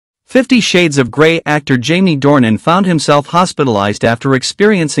50 Shades of Grey actor Jamie Dornan found himself hospitalized after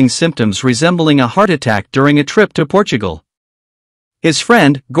experiencing symptoms resembling a heart attack during a trip to Portugal. His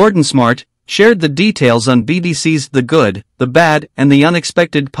friend, Gordon Smart, shared the details on BBC's The Good, the Bad, and the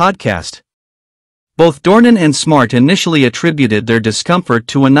Unexpected podcast. Both Dornan and Smart initially attributed their discomfort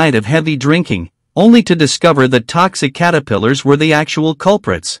to a night of heavy drinking, only to discover that toxic caterpillars were the actual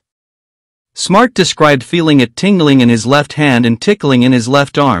culprits. Smart described feeling it tingling in his left hand and tickling in his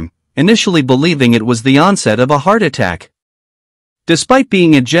left arm, initially believing it was the onset of a heart attack. Despite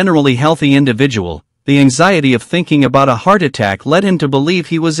being a generally healthy individual, the anxiety of thinking about a heart attack led him to believe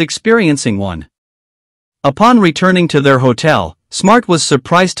he was experiencing one. Upon returning to their hotel, Smart was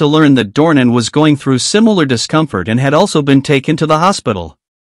surprised to learn that Dornan was going through similar discomfort and had also been taken to the hospital.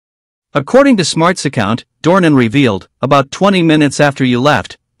 According to Smart's account, Dornan revealed, "About 20 minutes after you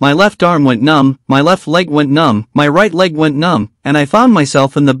left, my left arm went numb, my left leg went numb, my right leg went numb, and I found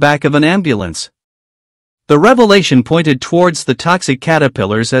myself in the back of an ambulance." The revelation pointed towards the toxic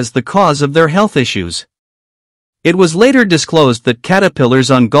caterpillars as the cause of their health issues. It was later disclosed that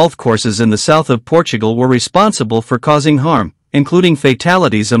caterpillars on golf courses in the south of Portugal were responsible for causing harm, including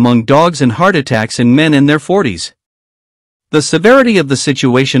fatalities among dogs and heart attacks in men in their 40s. The severity of the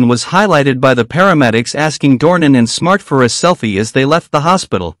situation was highlighted by the paramedics asking Dornan and Smart for a selfie as they left the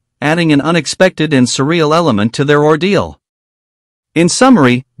hospital, adding an unexpected and surreal element to their ordeal. In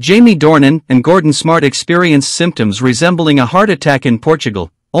summary, Jamie Dornan and Gordon Smart experienced symptoms resembling a heart attack in Portugal,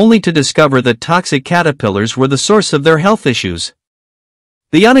 only to discover that toxic caterpillars were the source of their health issues.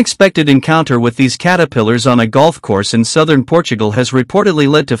 The unexpected encounter with these caterpillars on a golf course in southern Portugal has reportedly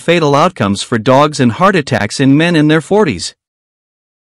led to fatal outcomes for dogs and heart attacks in men in their 40s.